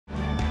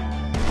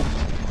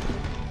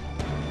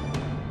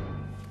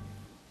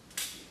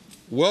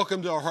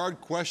Welcome to our Hard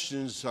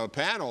Questions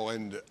panel,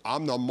 and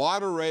I'm the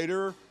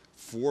moderator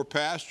for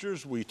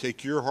pastors. We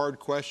take your hard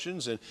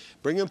questions and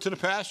bring them to the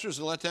pastors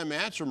and let them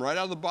answer them right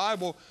out of the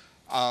Bible.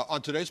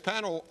 On today's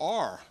panel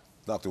are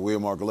Dr.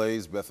 William R.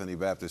 Glaze, Bethany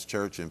Baptist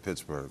Church in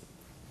Pittsburgh.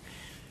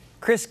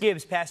 Chris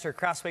Gibbs, pastor of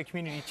Crossway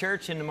Community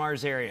Church in the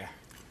Mars area.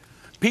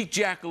 Pete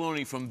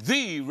Giacalone from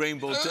the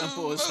Rainbow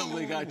Temple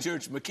Assembly God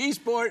Church,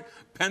 McKeesport,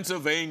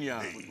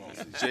 Pennsylvania.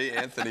 J.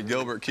 Anthony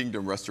Gilbert,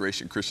 Kingdom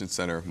Restoration Christian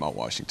Center, Mount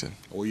Washington.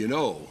 Well, you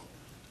know,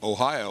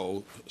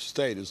 Ohio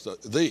State is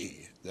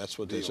that's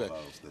what they say.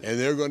 And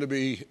they're going to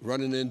be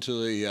running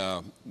into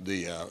the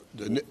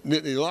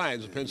Nittany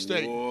Lions of Penn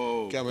State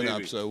coming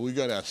up. So we're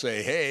going to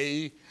say,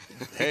 hey.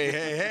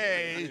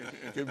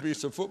 Could be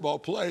some football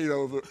played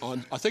over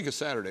on, I think it's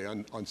Saturday,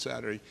 on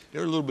Saturday.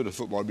 There's a little bit of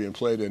football being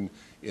played in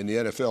the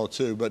NFL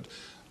too. But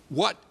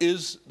what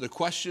is the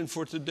question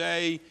for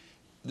today?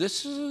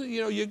 This is,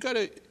 you got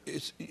to,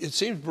 it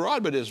seems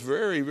broad, but it's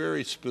very,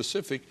 very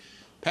specific.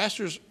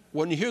 Pastors,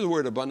 when you hear the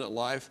word abundant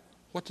life,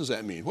 what does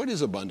that mean? What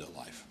is abundant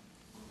life?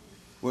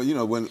 Well,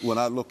 when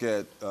I look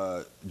at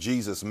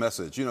Jesus'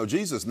 message,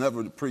 Jesus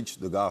never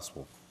preached the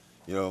gospel.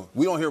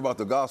 We don't hear about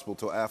the gospel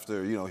till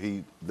after,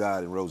 he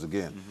died and rose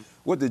again. Mm-hmm.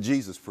 What did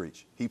Jesus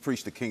preach? He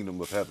preached the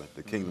kingdom of heaven,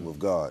 the kingdom of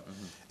God.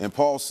 Mm-hmm. And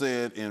Paul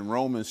said in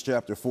Romans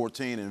chapter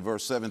 14 and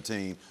verse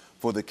 17,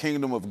 for the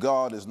kingdom of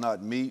God is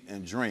not meat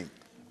and drink,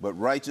 but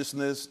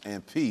righteousness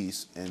and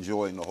peace and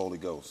joy in the Holy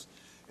Ghost.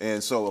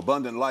 And so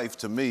abundant life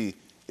to me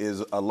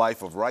is a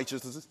life of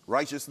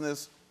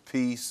righteousness,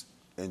 peace,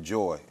 and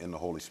joy in the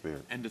Holy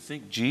Spirit. And to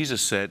think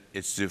Jesus said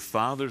it's the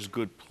Father's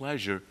good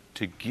pleasure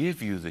to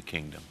give you the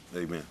kingdom.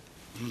 Amen.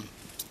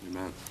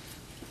 Amen.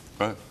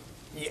 Right.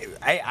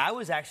 I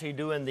was actually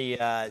doing the,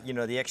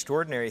 the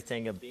extraordinary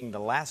thing of being the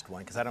last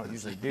one, because I don't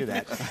usually do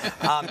that.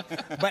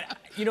 But,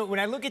 when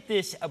I look at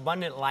this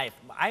abundant life,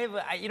 I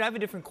have a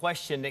different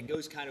question that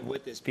goes kind of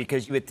with this,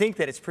 because you would think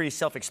that it's pretty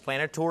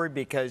self-explanatory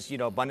because,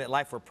 abundant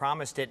life, we're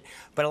promised it.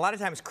 But a lot of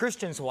times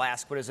Christians will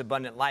ask, what is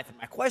abundant life? And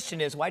my question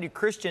is, why do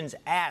Christians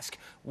ask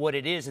what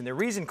it is? And the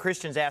reason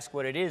Christians ask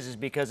what it is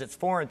because it's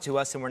foreign to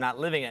us and we're not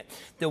living it.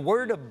 The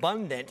word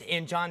abundant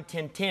in John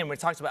 10:10, when it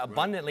talks about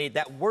abundantly,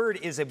 that word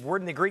is a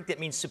word in the Greek that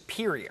means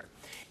superior.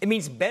 It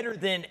means better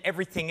than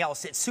everything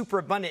else. It's super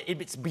abundant.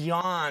 It's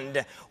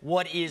beyond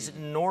what is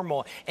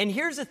normal. And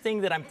here's the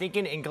thing that I'm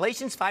thinking in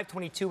Galatians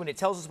 5:22, when it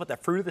tells us what the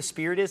fruit of the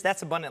Spirit is,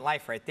 that's abundant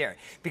life right there.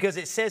 Because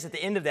it says at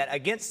the end of that,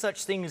 against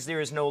such things there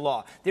is no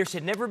law. There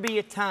should never be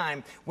a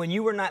time when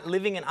you are not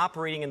living and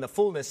operating in the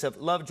fullness of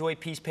love, joy,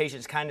 peace,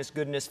 patience, kindness,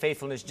 goodness,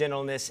 faithfulness,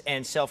 gentleness,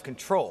 and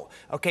self-control.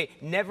 Okay,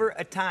 never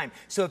a time.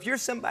 So if you're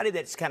somebody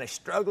that's kind of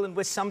struggling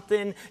with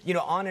something,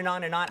 on and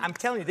on and on, I'm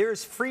telling you, there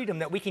is freedom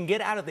that we can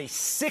get out of a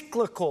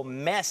cyclical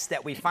mess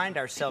that we find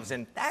ourselves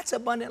in. That's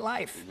abundant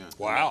life.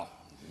 Wow.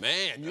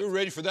 Man, you're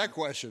ready for that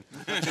question.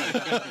 That's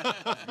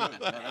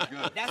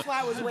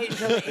why I was waiting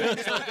until the end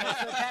so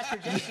Pastor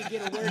Jake could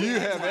get a word. You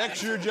have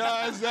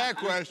exercised that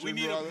question, We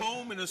need brother. a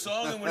poem and a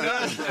song and we're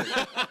done.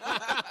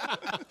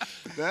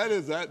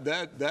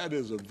 That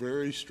is a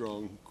very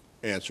strong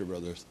answer,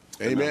 brother.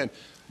 Amen.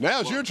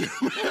 Now it's your turn.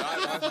 Let's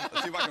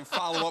see if I can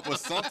follow up with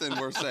something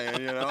we're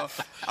saying,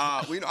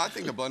 I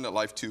think abundant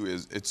life, too,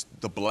 it's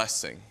the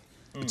blessing.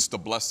 It's the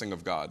blessing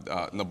of God.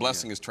 And the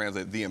blessing is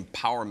translated the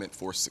empowerment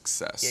for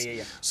success.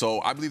 Yeah. So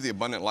I believe the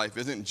abundant life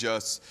isn't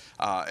just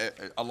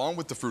along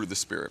with the fruit of the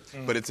Spirit,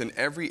 but it's in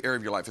every area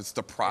of your life. It's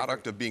the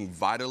product of being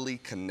vitally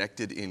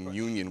connected in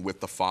union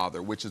with the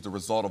Father, which is the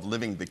result of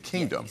living the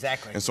kingdom. Yeah,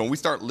 exactly. And so when we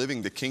start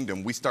living the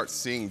kingdom, we start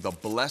seeing the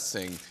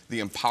blessing, the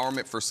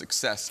empowerment for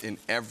success in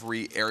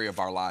every area of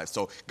our lives.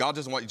 So God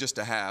doesn't want you just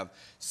to have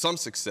some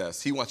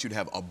success. He wants you to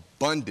have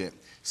abundant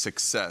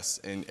success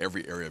in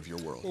every area of your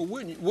world. Well,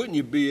 wouldn't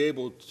you be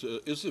able to,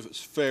 as if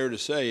it's fair to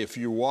say, if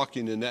you're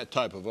walking in that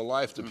type of a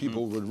life, that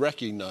people would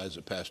recognize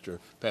it, Pastor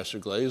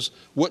Glaze?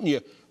 Wouldn't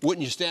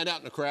you stand out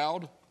in the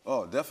crowd?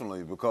 Oh,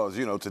 definitely, because,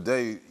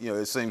 today,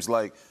 it seems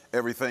like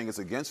everything is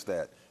against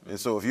that. And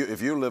so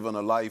if you're living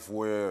a life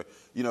where,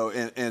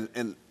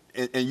 and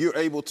you're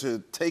able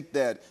to take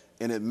that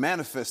and it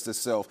manifests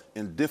itself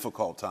in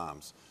difficult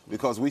times.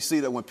 Because we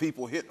see that when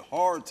people hit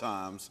hard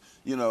times,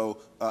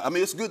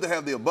 it's good to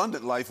have the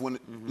abundant life when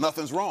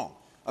nothing's wrong.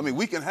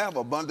 We can have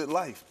abundant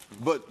life,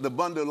 but the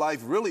abundant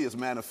life really is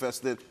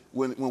manifested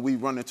when we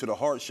run into the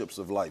hardships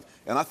of life.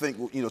 And I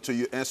think, to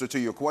your answer to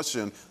your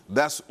question,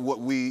 that's what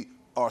we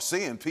are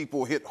seeing.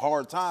 People hit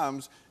hard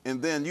times, and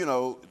then,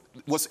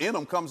 what's in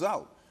them comes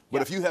out.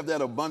 But if you have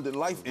that abundant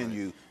life in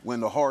you, when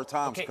the hard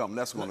times come,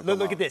 that's going to come out.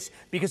 Look at this.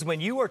 Because when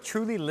you are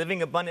truly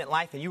living abundant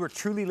life and you are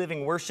truly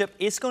living worship,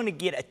 it's going to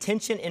get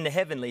attention in the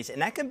heavenlies.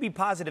 And that can be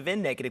positive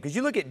and negative. Because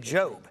you look at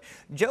Job.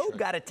 Job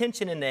got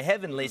attention in the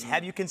heavenlies.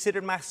 Have you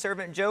considered my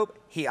servant Job?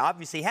 He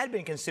obviously had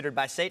been considered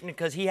by Satan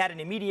because he had an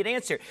immediate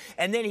answer.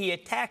 And then he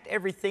attacked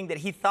everything that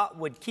he thought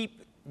would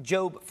keep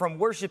Job from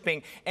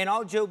worshiping. And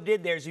all Job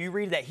did there is you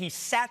read that he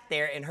sat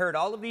there and heard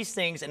all of these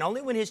things, and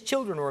only when his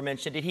children were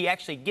mentioned did he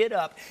actually get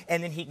up,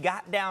 and then he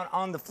got down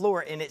on the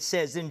floor, and it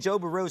says, then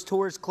Job arose,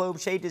 tore his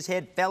clothes, shaved his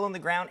head, fell on the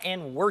ground,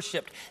 and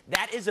worshiped.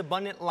 That is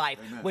abundant life.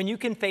 Amen. When you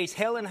can face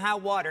hell and high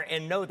water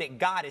and know that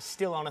God is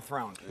still on the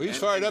throne. Well, he's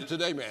fired up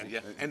today, man.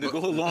 Yeah. And to go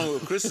along with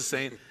what Chris is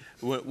saying,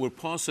 where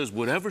Paul says,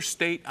 whatever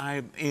state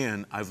I'm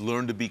in, I've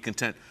learned to be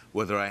content.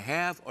 Whether I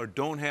have or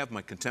don't have,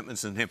 my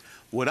contentment's in him.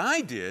 What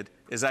I did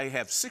is I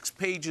have 6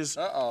 pages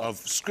of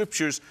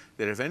scriptures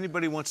that if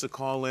anybody wants to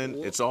call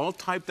in, it's all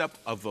typed up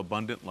of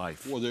abundant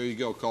life. Well, there you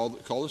go.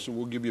 Call us and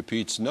we'll give you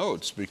Pete's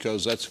notes,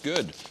 because that's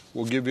good.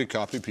 We'll give you a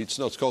copy of Pete's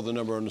notes. Call the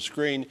number on the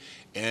screen,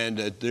 and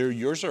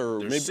yours are.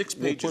 There's maybe 6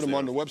 we'll pages put them there.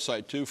 on the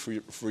website too for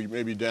you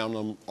maybe down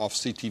them off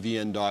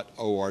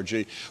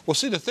ctvn.org. Well,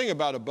 see, the thing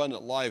about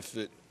abundant life,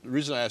 the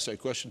reason I asked that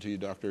question to you,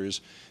 Doctor,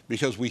 is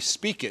because we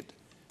speak it,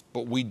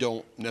 but we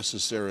don't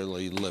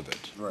necessarily live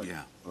it. Right.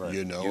 Yeah. Right.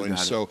 You know, You and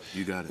got it. so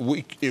You got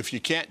it. if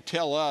you can't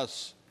tell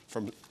us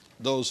from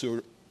those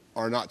who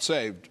are not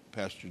saved,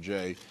 Pastor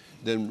Jay,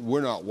 then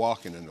we're not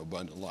walking in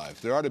abundant life.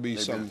 There ought to be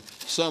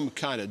some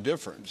kind of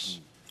difference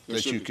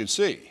that you can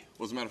see.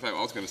 Well, as a matter of fact,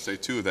 I was going to say,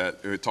 too,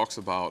 that it talks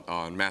about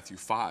in Matthew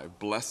 5,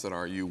 blessed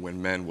are you when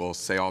men will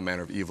say all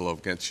manner of evil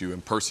against you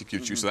and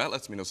persecute you. So that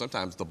lets me know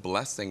sometimes the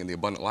blessing and the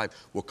abundant life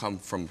will come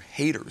from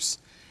haters.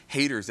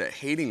 Haters that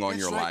hating on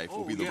your life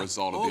will be the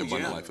result of the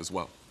abundant life as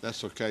well.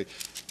 That's okay.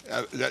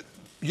 The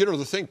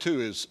thing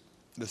too is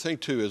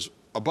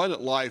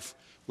abundant life.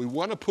 We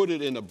want to put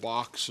it in a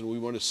box, and we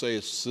want to say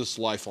it's this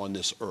life on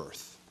this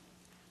earth.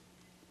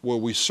 Well,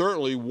 we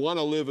certainly want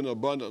to live an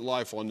abundant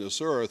life on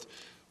this earth.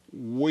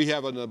 We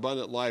have an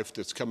abundant life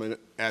that's coming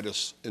at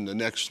us in the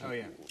next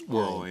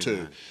world too.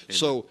 Amen.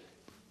 So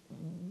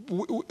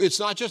it's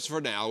not just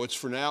for now. It's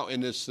for now,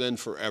 and it's then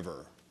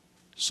forever.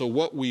 So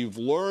what we've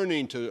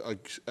learning to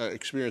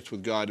experience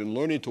with God and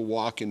learning to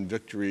walk in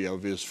victory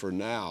of is for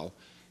now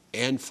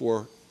and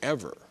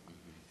forever.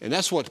 And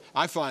that's what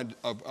I find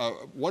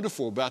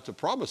wonderful about the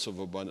promise of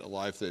abundant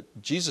life,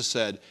 that Jesus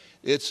said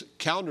it's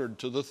counter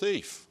to the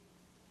thief.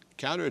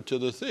 Counter to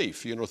the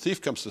thief. You know,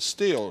 thief comes to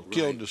steal,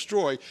 kill,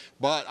 destroy,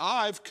 but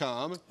I've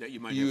come that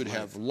you would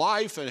have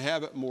life and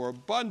have it more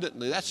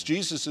abundantly. That's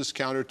Jesus'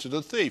 counter to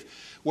the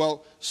thief.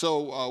 Well,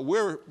 so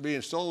we're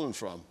being stolen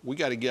from. We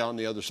got to get on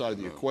the other side of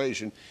the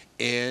equation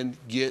and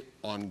get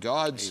on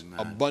God's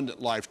abundant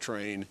life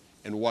train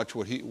and watch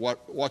what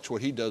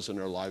he does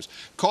in our lives.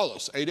 Call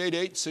us,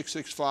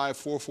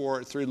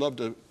 888-665-4483. Love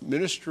to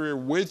minister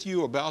with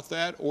you about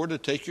that, or to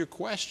take your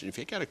question. If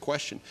you got a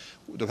question,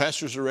 the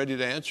pastors are ready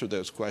to answer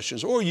those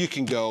questions. Or you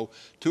can go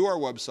to our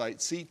website,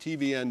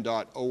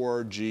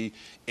 ctvn.org,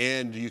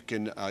 and you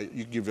can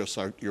give us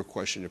your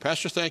question.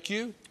 Pastor, thank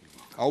you.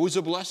 Always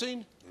a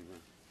blessing.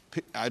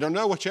 I don't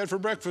know what you had for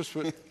breakfast,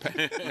 but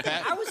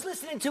I was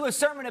listening to a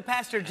sermon of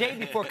Pastor Jay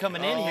before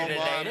coming in here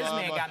today. This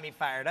man got me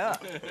fired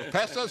up.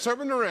 Pass that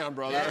sermon around,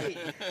 brother.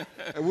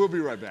 And we'll be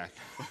right back.